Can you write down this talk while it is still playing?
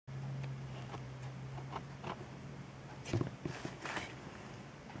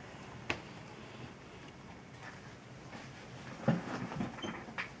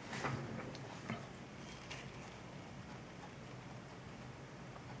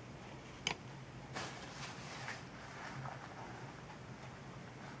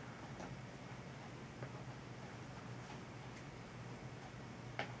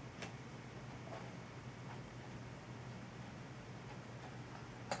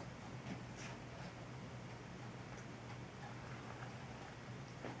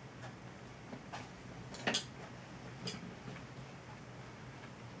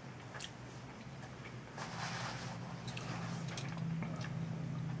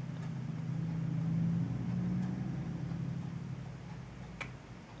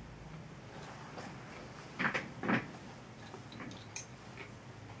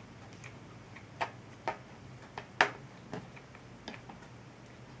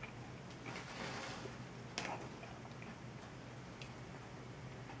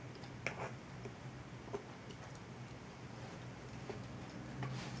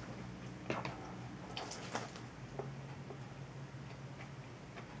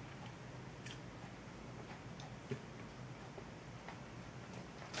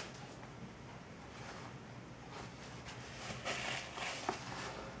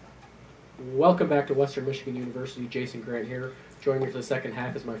Welcome back to Western Michigan University. Jason Grant here. Joining me for the second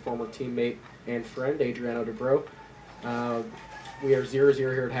half is my former teammate and friend, Adriano Dubrow. We are 0-0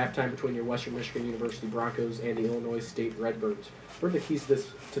 here at halftime between your Western Michigan University Broncos and the Illinois State Redbirds. What are the keys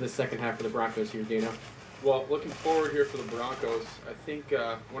to the second half for the Broncos here, Dana? Well, looking forward here for the Broncos, I think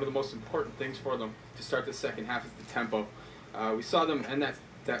one of the most important things for them to start the second half is the tempo. We saw them end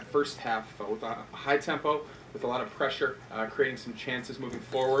that first half with a high tempo, with a lot of pressure, creating some chances moving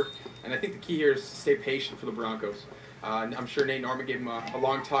forward. And I think the key here is to stay patient for the Broncos. I'm sure Nate Norman gave him a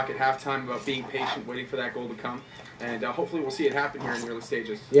long talk at halftime about being patient, waiting for that goal to come. And hopefully we'll see it happen here in the early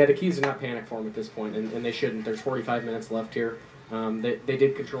stages. Yeah, the key is to not panic for them at this point, and they shouldn't. There's 45 minutes left here. They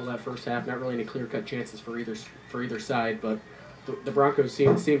did control that first half. Not really any clear-cut chances for either side, but the Broncos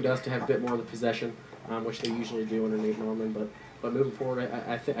seem to us to have a bit more of the possession, which they usually do under Nate Norman. But moving forward,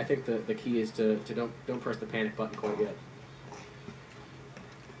 I think the key is to don't press the panic button quite yet.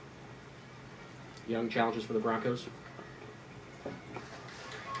 Young challenges for the Broncos.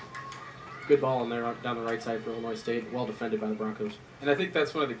 Good ball in there down the right side for Illinois State. Well defended by the Broncos. And I think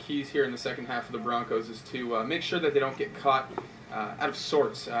that's one of the keys here in the second half of the Broncos is to make sure that they don't get caught out of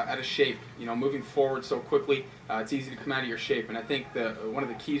sorts, out of shape. You know, moving forward so quickly, it's easy to come out of your shape. And I think one of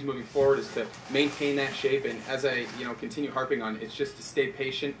the keys moving forward is to maintain that shape. And as I continue harping on, it's just to stay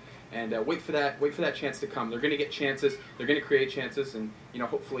patient and wait for that chance to come. They're going to get chances. They're going to create chances, and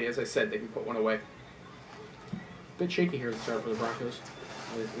hopefully, as I said, they can put one away. Bit shaky here at the start for the Broncos.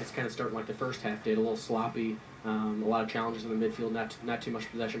 It's kind of starting like the first half did, a little sloppy, a lot of challenges in the midfield, not too much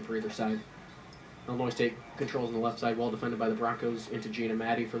possession for either side. Illinois State controls on the left side, well defended by the Broncos, into Gina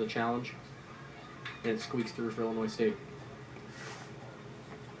Maddie for the challenge, and it squeaks through for Illinois State.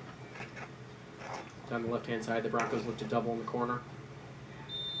 Down the left-hand side, the Broncos look to double in the corner.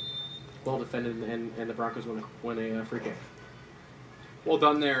 Well defended, and the Broncos win a free kick. Well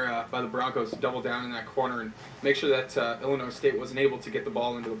done there by the Broncos to double down in that corner and make sure that Illinois State wasn't able to get the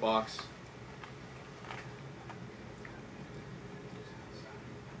ball into the box.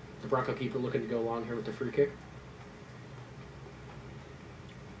 The Bronco keeper looking to go long here with the free kick.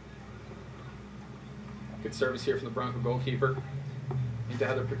 Good service here from the Bronco goalkeeper into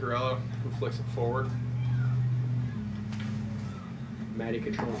Heather Piccarello, who flicks it forward. Maddie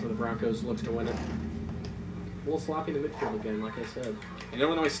controls for the Broncos, looks to win it. A little sloppy in the midfield again, like I said. And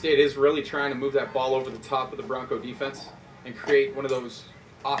Illinois State is really trying to move that ball over the top of the Bronco defense and create one of those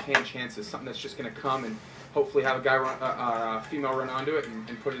offhand chances, something that's just going to come and hopefully have a guy run, female run onto it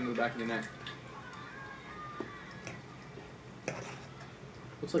and put it into the back of the net.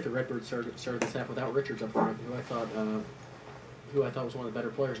 Looks like the Redbirds started this half without Richards up front, who I thought was one of the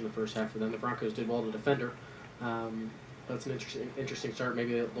better players in the first half for them. The Broncos did well to defend her. That's an interesting start.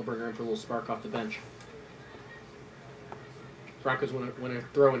 Maybe they'll bring her in for a little spark off the bench. Broncos win a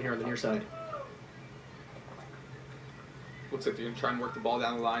throw in here on the near side. Looks like they're going to try and work the ball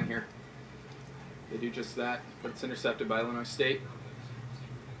down the line here. They do just that, but it's intercepted by Illinois State.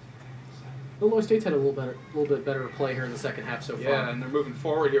 Illinois State's had a little bit better play here in the second half so far. Yeah, and they're moving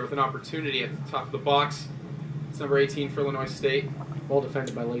forward here with an opportunity at the top of the box. It's number 18 for Illinois State. Well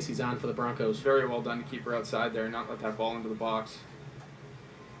defended by Lacey Zahn for the Broncos. Very well done to keep her outside there and not let that ball into the box.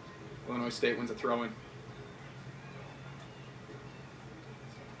 Illinois State wins a throw-in.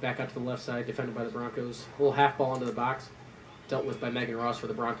 Back out to the left side, defended by the Broncos. A little half ball into the box. Dealt with by Megan Ross for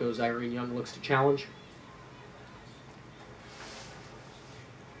the Broncos. Irene Young looks to challenge.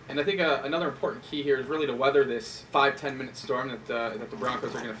 And I think another important key here is really to weather this 5-10 minute storm that the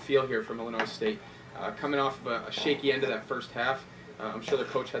Broncos are going to feel here from Illinois State. Coming off of a shaky end of that first half, I'm sure their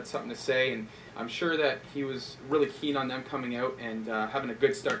coach had something to say, and I'm sure that he was really keen on them coming out and having a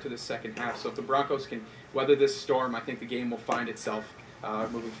good start to the second half. So if the Broncos can weather this storm, I think the game will find itself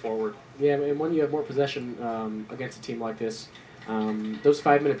moving forward. Yeah, and when you have more possession against a team like this, those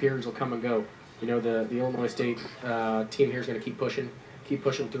 5-minute periods will come and go. The Illinois State team here is going to keep pushing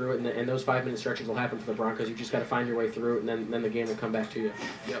through it, and those 5-minute stretches will happen for the Broncos. You just got to find your way through it, and then the game will come back to you.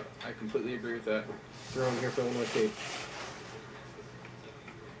 Yep, I completely agree with that. Throw in here for Illinois State.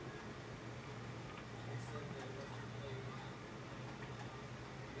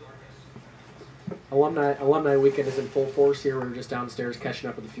 Alumni weekend is in full force here. We're just downstairs catching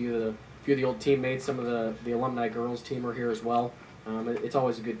up with a few of the old teammates. Some of the alumni girls team are here as well. It's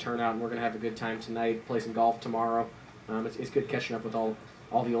always a good turnout, and we're going to have a good time tonight. Play some golf tomorrow. It's good catching up with all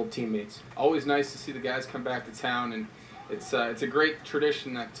the old teammates. Always nice to see the guys come back to town, and it's a great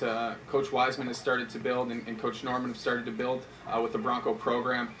tradition that Coach Wiseman has started to build and Coach Norman have started to build with the Bronco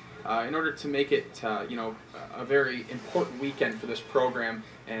program. in order to make it a very important weekend for this program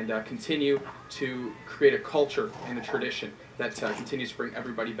and continue to create a culture and a tradition that continues to bring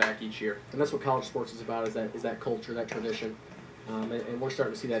everybody back each year. And that's what college sports is about, is that culture, that tradition. And we're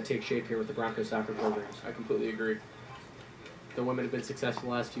starting to see that take shape here with the Broncos soccer programs. I completely agree. The women have been successful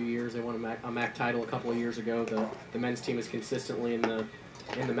the last few years. They won a MAC title a couple of years ago. The men's team is consistently in the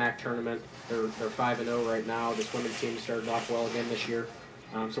MAC tournament. They're 5-0 right now. This women's team started off well again this year.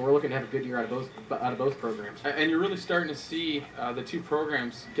 So we're looking to have a good year out of both programs. And you're really starting to see the two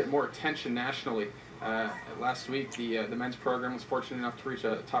programs get more attention nationally. Last week, the men's program was fortunate enough to reach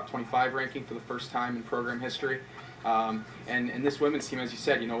a top 25 ranking for the first time in program history. And this women's team, as you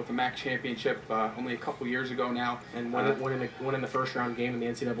said, with the MAC championship only a couple years ago now, and winning the first round game in the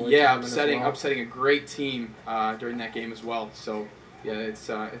NCAA. Yeah, upsetting a great team during that game as well. So yeah, it's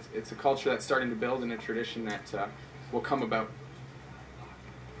a culture that's starting to build and a tradition that will come about.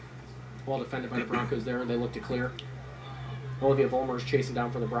 Well defended by the Broncos there. They look to clear. Olivia Vollmer is chasing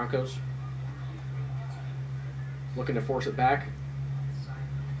down for the Broncos, looking to force it back.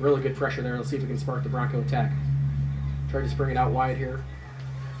 Really good pressure there. Let's see if we can spark the Bronco attack. Tried to spring it out wide here.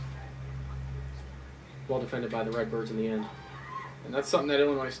 Well defended by the Redbirds in the end. And that's something that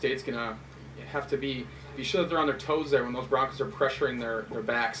Illinois State's going to have to be sure that they're on their toes there when those Broncos are pressuring their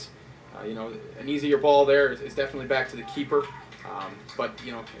backs. An easier ball there is definitely back to the keeper. But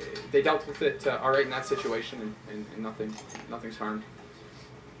they dealt with it all right in that situation, and nothing's harmed.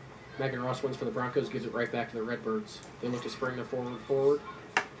 Megan Ross wins for the Broncos, gives it right back to the Redbirds. They look to spring their forward.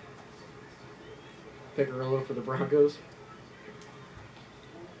 Picarillo for the Broncos.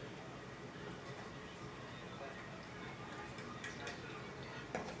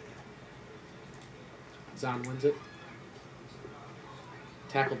 Zahn wins it.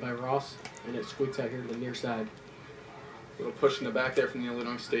 Tackled by Ross, and it squeaks out here to the near side. Little push in the back there from the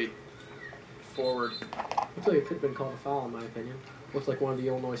Illinois State forward. Looks like it could have been called a foul, in my opinion. Looks like one of the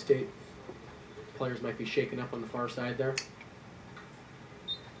Illinois State players might be shaken up on the far side there.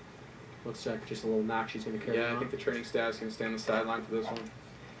 Looks like just a little knock she's going to carry on. I think the training staff is going to stay on the sideline for this one.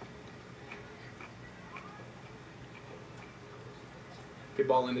 Good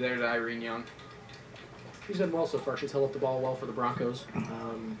ball into there to Irene Young. She's done well so far. She's held up the ball well for the Broncos.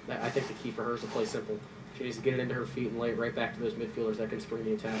 I think the key for her is to play simple. She needs to get it into her feet and lay it right back to those midfielders that can spring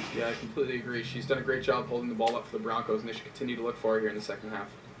the attack. Yeah, I completely agree. She's done a great job holding the ball up for the Broncos, and they should continue to look for her here in the second half.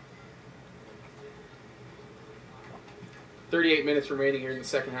 38 minutes remaining here in the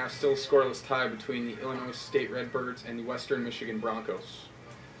second half. Still a scoreless tie between the Illinois State Redbirds and the Western Michigan Broncos.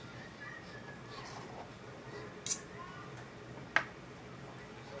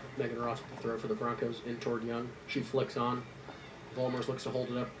 Megan Ross with the throw for the Broncos in toward Young. She flicks on. Volmers looks to hold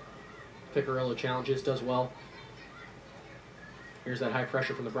it up. Picarillo challenges, does well. Here's that high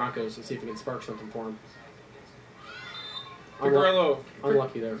pressure from the Broncos and see if we can spark something for him.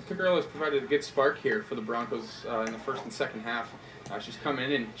 Unlucky there. Picarillo's provided a good spark here for the Broncos in the first and second half. She's come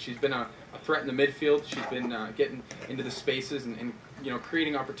in and she's been a threat in the midfield. She's been getting into the spaces and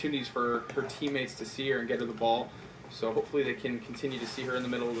creating opportunities for her teammates to see her and get her the ball. So hopefully they can continue to see her in the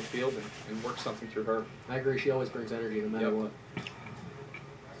middle of the field and work something through her. I agree. She always brings energy no matter what.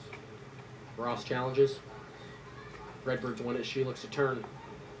 Ross challenges. Redbirds win it. She looks to turn.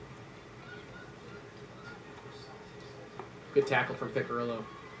 Good tackle from Picarillo.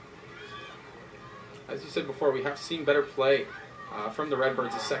 As you said before, we have seen better play from the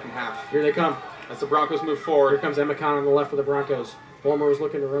Redbirds the second half. Here they come. As the Broncos move forward. Here comes Emma Kahn on the left for the Broncos. Vollmer was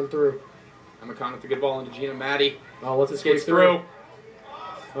looking to run through. Emma Kahn with the good ball into Gina Maddie. Oh, let's escape through.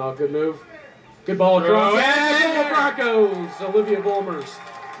 Oh, good move. Good ball across. And the Broncos! Olivia Vollmers.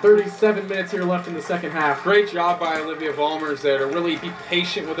 37 minutes here left in the second half. Great job by Olivia Vollmers there to really be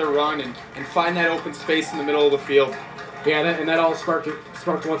patient with her run and find that open space in the middle of the field. Yeah, that all sparked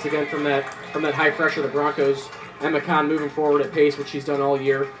once again from that high pressure of the Broncos. Emma Kahn moving forward at pace, which she's done all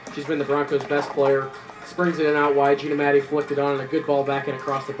year. She's been the Broncos' best player. Springs it in out wide. Gina Maddie flicked it on, and a good ball back in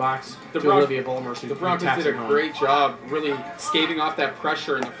across the box to Olivia Vollmer. The Broncos did a great job really skating off that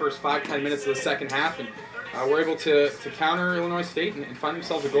pressure in the first 5-10 minutes of the second half, and were able to counter Illinois State and find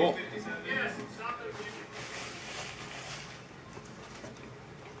themselves a goal.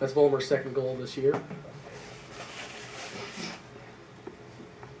 That's Vollmer's second goal this year.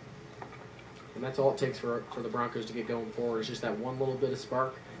 And that's all it takes for the Broncos to get going forward. It's just that one little bit of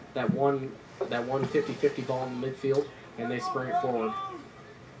spark, that one 50-50 ball in the midfield, and they spring it forward.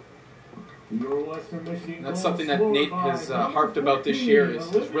 That's something that Nate has harped about this year, is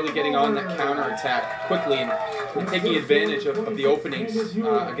really getting on that counter-attack quickly and taking advantage of the openings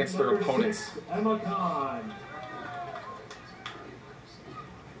against their opponents.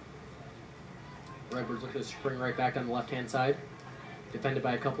 Redbirds looking to spring right back on the left-hand side. Defended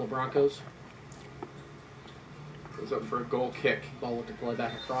by a couple of Broncos. Goes up for a goal kick. Ball looked to play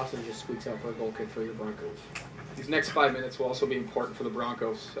back across and just squeaks out for a goal kick for your Broncos. These next 5 minutes will also be important for the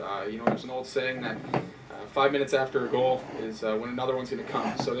Broncos. There's an old saying that 5 minutes after a goal is when another one's going to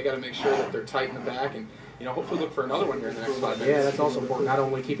come. So they got to make sure that they're tight in the back and hopefully look for another one here in the next 5 minutes. Yeah, that's also important. Not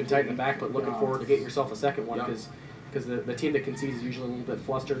only keeping tight in the back, but looking forward to getting yourself a second one because the team that concedes is usually a little bit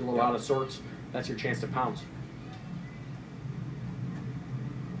flustered, a little out of sorts. That's your chance to pounce.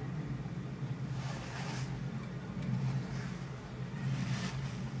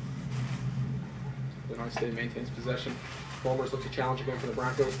 Illinois State maintains possession. Bulmers looks to challenge again for the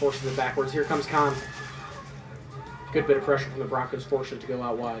Broncos, forces it backwards. Here comes Kahn. Good bit of pressure from the Broncos, forcing it to go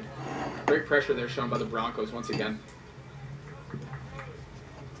out wide. Great pressure there shown by the Broncos once again.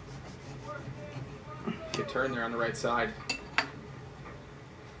 Good turn there on the right side.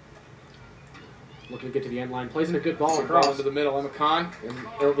 Looking to get to the end line. Plays in a good ball Ball across. into the middle, Emma Kahn. And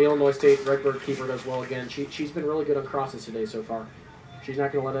the Illinois State Redbird keeper does well again. She's been really good on crosses today so far. She's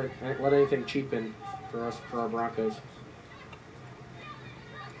not going to let anything cheap in for our Broncos.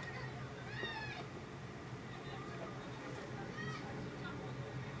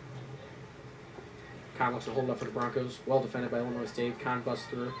 Kahn looks to hold up for the Broncos. Well defended by Illinois State. Kahn busts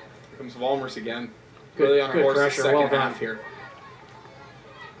through. Here comes Valmers again. Good, Really on a good horse pressure. second Well done. half here.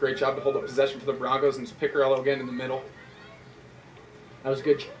 Great job to hold up possession for the Broncos, and it's Piccarello again in the middle. That was a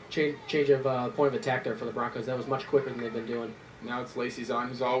good change of point of attack there for the Broncos. That was much quicker than they've been doing. Now it's Lacey's on,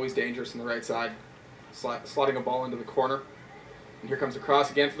 who's always dangerous on the right side. Slotting a ball into the corner. And here comes a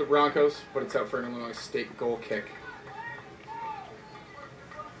cross again for the Broncos, but it's out for an Illinois State goal kick.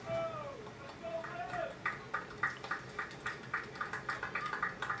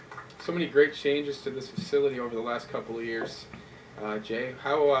 So many great changes to this facility over the last couple of years. Jay,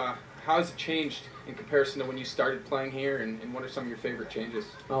 how has it changed in comparison to when you started playing here, and what are some of your favorite changes?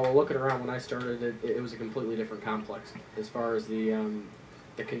 Oh, well, looking around when I started, it was a completely different complex. As far as the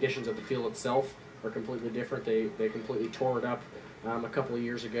conditions of the field itself are completely different. They completely tore it up a couple of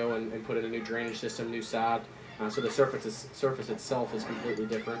years ago and put in a new drainage system, new sod. So the surface itself is completely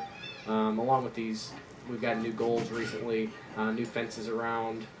different. Along with these, we've got new goals recently, new fences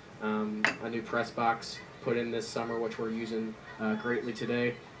around, a new press box put in this summer, which we're using greatly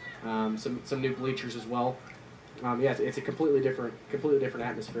today. Some new bleachers as well. Yeah, it's a completely different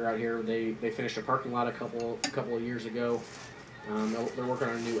atmosphere out here. They finished a parking lot a couple of years ago. They're working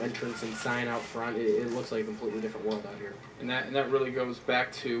on a new entrance and sign out front. It looks like a completely different world out here. And that really goes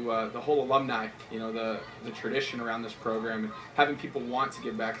back to the whole alumni, the tradition around this program, and having people want to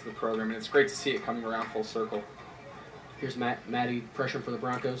give back to the program, and it's great to see it coming around full circle. Here's Maddie pressuring for the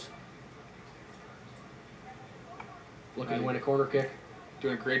Broncos. Looking to win a corner kick.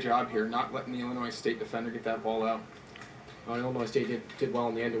 Doing a great job here, not letting the Illinois State defender get that ball out. Oh, Illinois State did well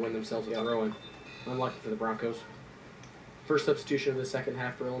in the end to win themselves a throw-in. Unlucky for the Broncos. First substitution of the second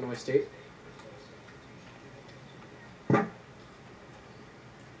half for Illinois State.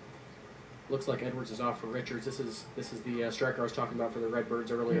 Looks like Edwards is off for Richards. This is the striker I was talking about for the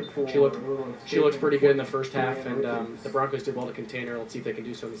Redbirds earlier. She looked pretty good in the first half, and the Broncos did well to contain her. Let's see if they can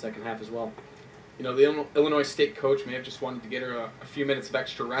do so in the second half as well. The Illinois State coach may have just wanted to get her a few minutes of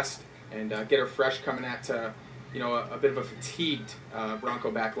extra rest and get her fresh coming at a bit of a fatigued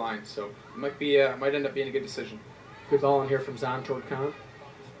Bronco back line. So it might end up being a good decision. Good ball in here from Zahn toward Kahn.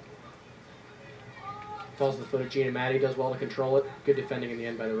 Falls to the foot of Gina Maddie, does well to control it. Good defending in the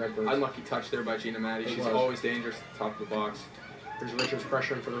end by the Redbirds. Unlucky touch there by Gina Maddie. She's always dangerous at the top of the box. Here's Richards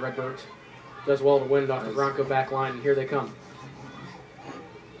pressuring for the Redbirds. Does well to win it off the Bronco back line, and here they come.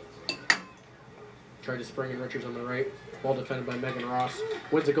 Tried to spring in Richards on the right. Ball defended by Megan Ross.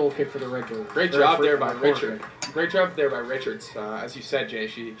 Wins a goal kick for the Redbirds. Great job there by Richards. Great job there by Richards. As you said, Jay,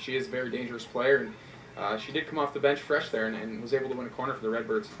 she is a very dangerous player, and she did come off the bench fresh there and was able to win a corner for the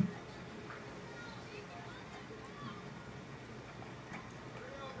Redbirds.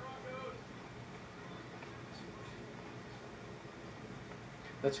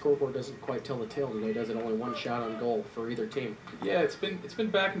 That scoreboard doesn't quite tell the tale today, does it? Only one shot on goal for either team. Yeah, it's been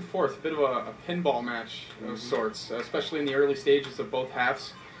back and forth, a bit of a pinball match of sorts, especially in the early stages of both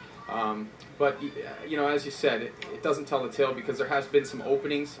halves. But as you said, it doesn't tell the tale because there has been some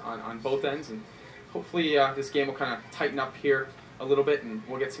openings on both ends, and hopefully this game will kind of tighten up here a little bit, and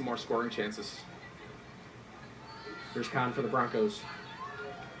we'll get some more scoring chances. Here's Kahn for the Broncos.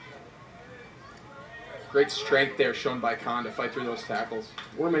 Great strength there shown by Kahn to fight through those tackles.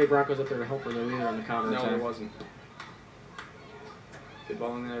 Weren't many Broncos up there to help her though either on the counter attack. No, there wasn't. Good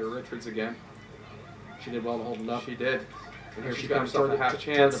ball in there to Richards again. She did well to hold it up. She did. And here she's she got comes herself toward a half toward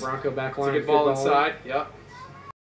chance. the Bronco back It's a line. good ball inside. Yep.